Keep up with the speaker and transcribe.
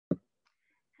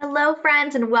Hello,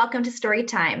 friends, and welcome to Story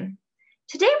Time.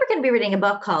 Today, we're going to be reading a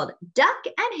book called Duck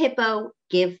and Hippo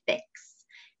Give Thanks.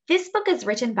 This book is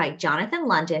written by Jonathan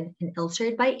London and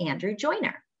illustrated by Andrew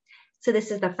Joyner. So this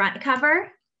is the front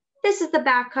cover, this is the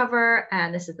back cover,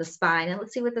 and this is the spine. And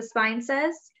let's see what the spine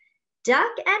says.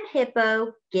 Duck and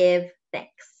Hippo Give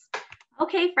Thanks.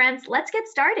 Okay, friends, let's get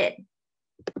started.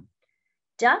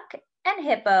 Duck and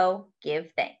Hippo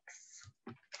Give Thanks.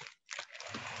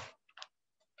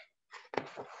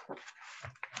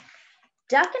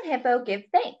 Duck and Hippo Give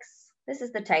Thanks. This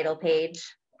is the title page.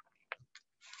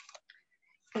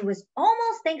 It was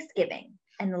almost Thanksgiving,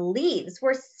 and the leaves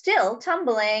were still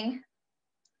tumbling.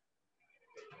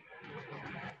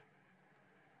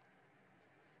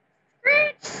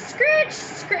 Scritch, scritch,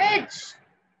 scritch.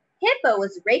 Hippo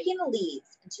was raking the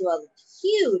leaves into a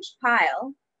huge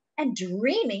pile and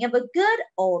dreaming of a good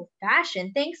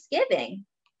old-fashioned Thanksgiving.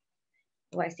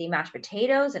 Oh, I see mashed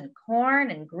potatoes and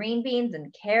corn and green beans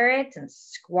and carrots and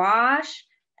squash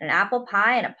and an apple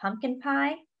pie and a pumpkin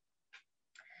pie.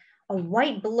 A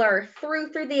white blur flew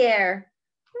through the air.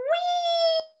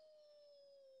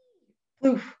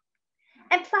 Whee! Poof!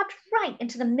 And plopped right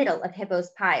into the middle of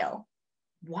Hippo's pile.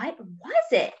 What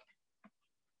was it?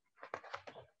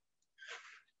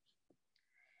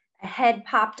 A head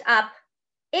popped up.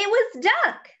 It was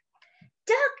Duck.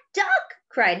 Duck, Duck,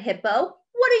 cried Hippo.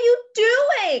 What are you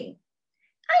doing?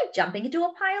 I'm jumping into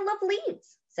a pile of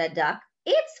leaves, said Duck.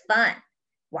 It's fun.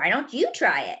 Why don't you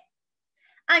try it?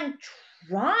 I'm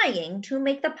trying to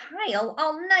make the pile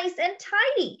all nice and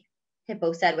tidy,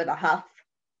 Hippo said with a huff.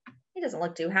 He doesn't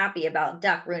look too happy about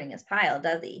Duck ruining his pile,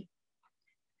 does he?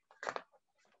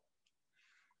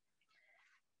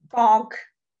 Bonk.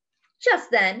 Just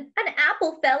then, an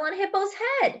apple fell on Hippo's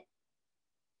head.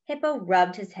 Hippo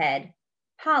rubbed his head,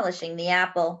 polishing the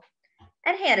apple,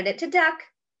 and handed it to Duck.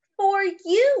 For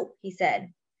you, he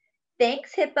said.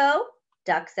 Thanks, Hippo,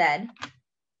 Duck said.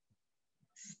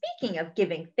 Speaking of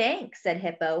giving thanks, said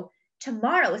Hippo,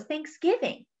 tomorrow is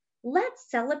Thanksgiving. Let's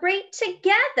celebrate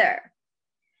together.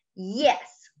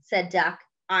 Yes, said Duck,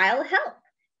 I'll help.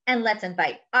 And let's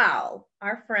invite all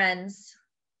our friends.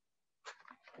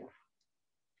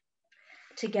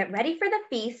 To get ready for the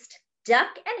feast, Duck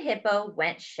and Hippo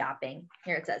went shopping.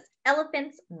 Here it says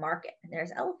Elephant's Market, and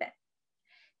there's Elephant.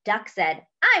 Duck said,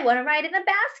 I want to ride in a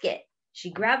basket.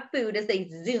 She grabbed food as they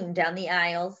zoomed down the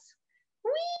aisles.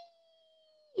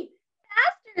 Whee!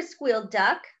 Faster, squealed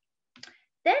Duck.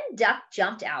 Then Duck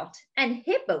jumped out and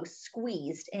Hippo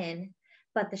squeezed in,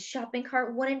 but the shopping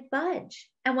cart wouldn't budge.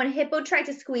 And when Hippo tried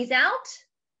to squeeze out,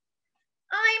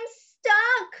 I'm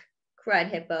stuck, cried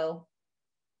Hippo.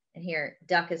 And here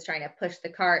Duck is trying to push the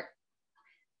cart.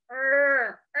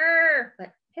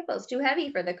 But Hippo's too heavy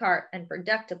for the cart and for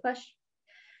Duck to push.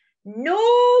 No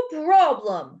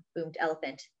problem, boomed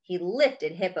Elephant. He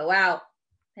lifted Hippo out.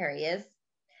 There he is.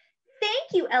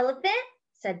 Thank you, Elephant,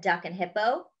 said Duck and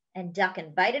Hippo, and Duck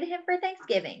invited him for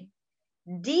Thanksgiving.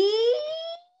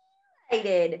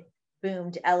 Delighted,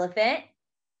 boomed Elephant.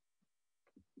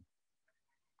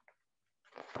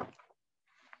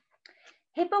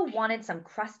 Hippo wanted some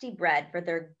crusty bread for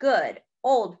their good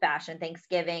old-fashioned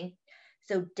Thanksgiving,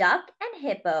 so Duck and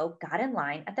Hippo got in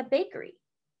line at the bakery.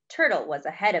 Turtle was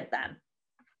ahead of them.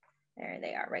 There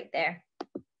they are right there.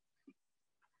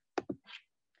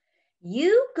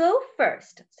 You go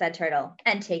first, said Turtle,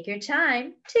 and take your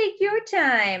time. Take your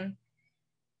time.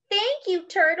 Thank you,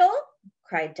 Turtle,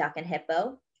 cried Duck and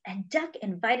Hippo, and Duck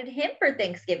invited him for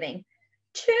Thanksgiving.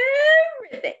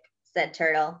 Terrific, said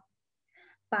Turtle.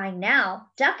 By now,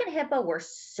 Duck and Hippo were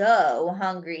so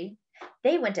hungry.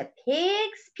 They went to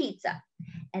Pig's Pizza,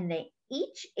 and they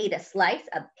each ate a slice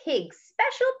of Pig's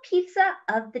special pizza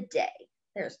of the day.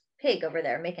 There's Pig over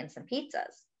there making some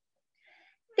pizzas.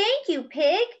 Thank you,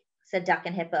 Pig, said Duck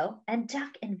and Hippo, and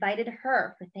Duck invited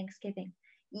her for Thanksgiving.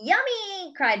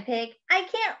 Yummy, cried Pig. I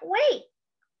can't wait.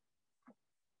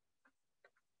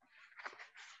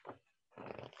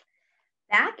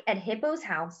 Back at Hippo's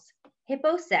house,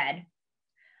 Hippo said,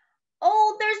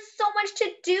 oh, there's so much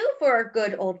to do for a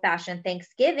good old-fashioned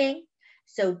Thanksgiving.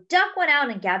 So Duck went out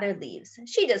and gathered leaves.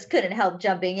 She just couldn't help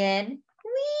jumping in.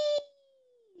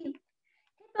 Whee!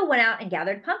 Hippo went out and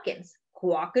gathered pumpkins.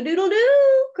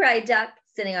 Quack-a-doodle-doo, cried Duck,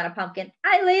 sitting on a pumpkin.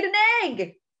 I laid an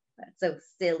egg. That's so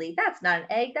silly. That's not an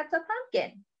egg, that's a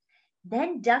pumpkin.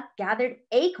 Then Duck gathered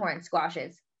acorn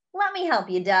squashes. Let me help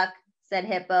you, Duck, said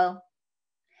Hippo.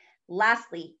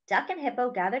 Lastly, Duck and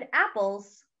Hippo gathered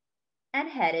apples and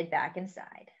headed back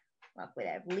inside. Look, we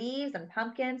have leaves and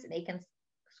pumpkins and acorn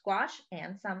squash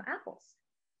and some apples.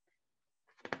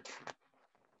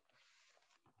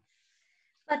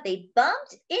 But they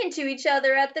bumped into each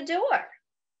other at the door.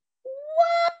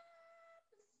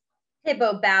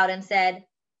 Hippo bowed and said,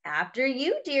 "After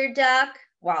you, dear duck."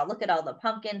 Wow, look at all the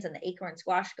pumpkins and the acorn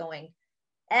squash going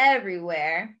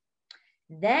everywhere.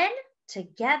 Then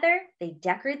together they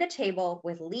decorated the table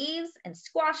with leaves and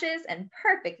squashes and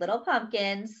perfect little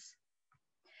pumpkins.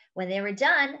 When they were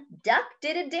done, Duck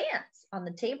did a dance on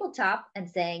the tabletop and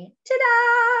sang,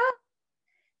 "Ta-da!"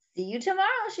 "See you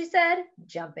tomorrow," she said,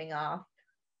 jumping off.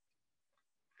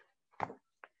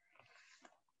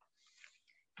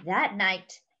 That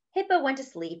night, Hippo went to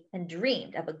sleep and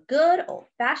dreamed of a good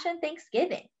old-fashioned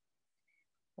Thanksgiving.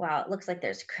 Wow, it looks like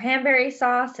there's cranberry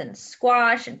sauce and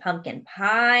squash and pumpkin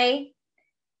pie.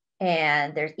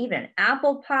 And there's even an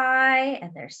apple pie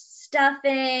and there's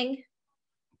stuffing.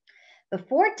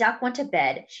 Before Duck went to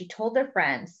bed, she told their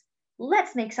friends,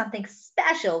 "Let's make something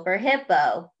special for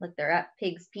Hippo." Look, they're at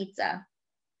Pig's Pizza.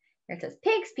 Here it says,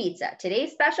 "Pig's Pizza,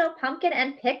 today's special pumpkin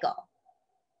and pickle."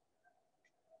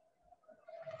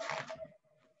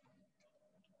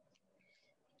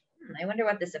 I wonder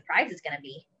what the surprise is going to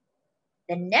be.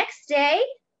 The next day,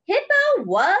 Hippo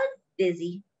was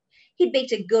busy. He'd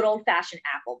baked a good old-fashioned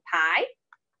apple pie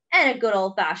and a good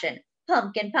old-fashioned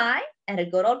pumpkin pie and a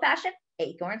good old-fashioned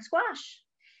acorn squash.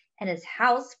 And his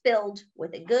house filled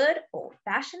with a good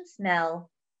old-fashioned smell.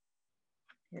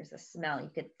 Here's a smell. You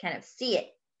could kind of see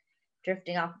it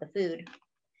drifting off the food.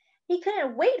 He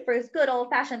couldn't wait for his good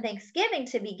old-fashioned Thanksgiving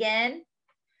to begin.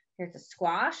 Here's a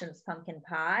squash and his pumpkin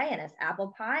pie and his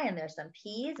apple pie, and there's some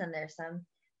peas and there's some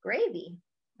gravy.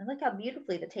 And look how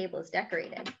beautifully the table is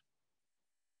decorated.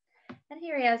 And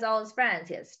here he has all his friends.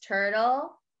 He has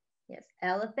turtle, he has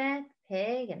elephant,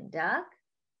 pig, and duck,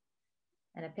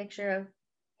 and a picture of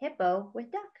Hippo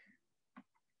with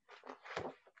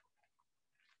Duck.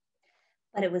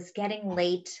 But it was getting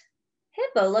late.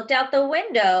 Hippo looked out the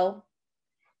window.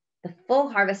 The full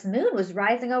harvest moon was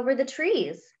rising over the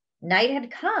trees. Night had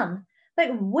come,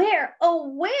 but where,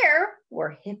 oh, where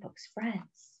were Hippo's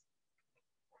friends?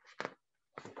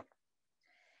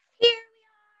 "Here we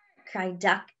are," cried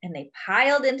Duck, and they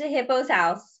piled into Hippo's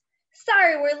house.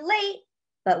 "Sorry we're late,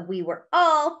 but we were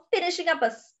all finishing up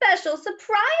a special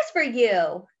surprise for you."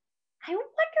 "I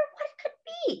wonder what it could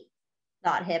be,"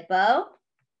 thought Hippo.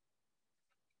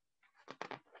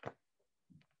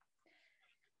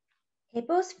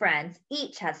 Hippo's friends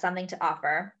each had something to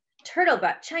offer. Turtle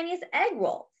brought Chinese egg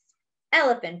rolls.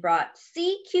 Elephant brought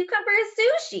sea cucumber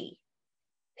sushi.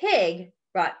 Pig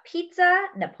brought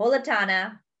pizza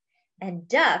napolitana. And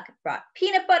Duck brought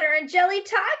peanut butter and jelly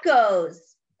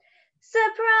tacos.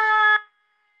 Surprise!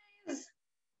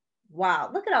 Wow,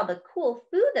 look at all the cool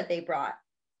food that they brought.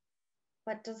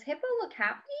 But does Hippo look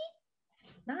happy?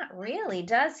 Not really,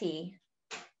 does he?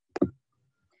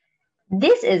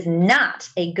 This is not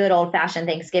a good old-fashioned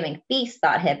Thanksgiving feast,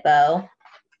 thought Hippo.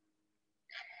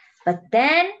 But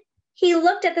then he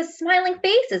looked at the smiling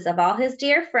faces of all his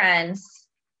dear friends.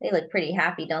 They look pretty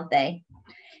happy, don't they?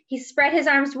 He spread his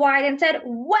arms wide and said,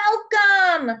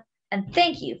 "Welcome, and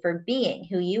thank you for being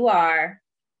who you are."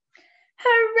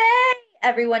 "Hooray!"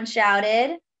 everyone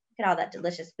shouted. Look at all that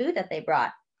delicious food that they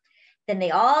brought. Then they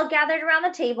all gathered around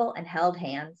the table and held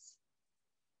hands.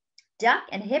 Duck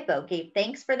and Hippo gave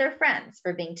thanks for their friends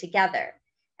for being together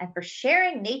and for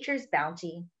sharing nature's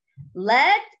bounty.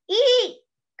 "Let's eat!"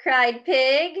 cried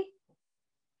Pig.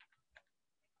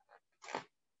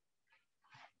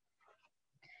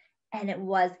 And it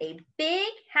was a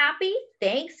big, happy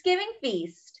Thanksgiving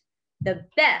feast, the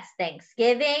best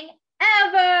Thanksgiving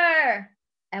ever.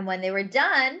 And when they were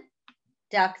done,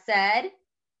 Duck said,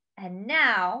 "And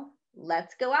now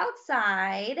let's go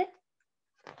outside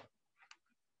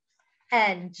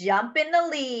and jump in the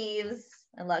leaves."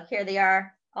 And look, here they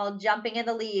are all jumping in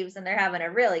the leaves and they're having a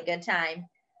really good time.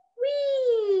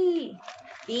 Whee!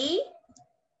 The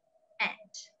end.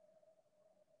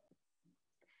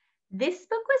 This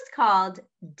book was called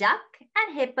Duck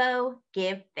and Hippo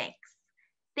Give Thanks.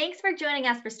 Thanks for joining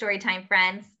us for Storytime,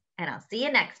 friends, and I'll see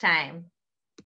you next time.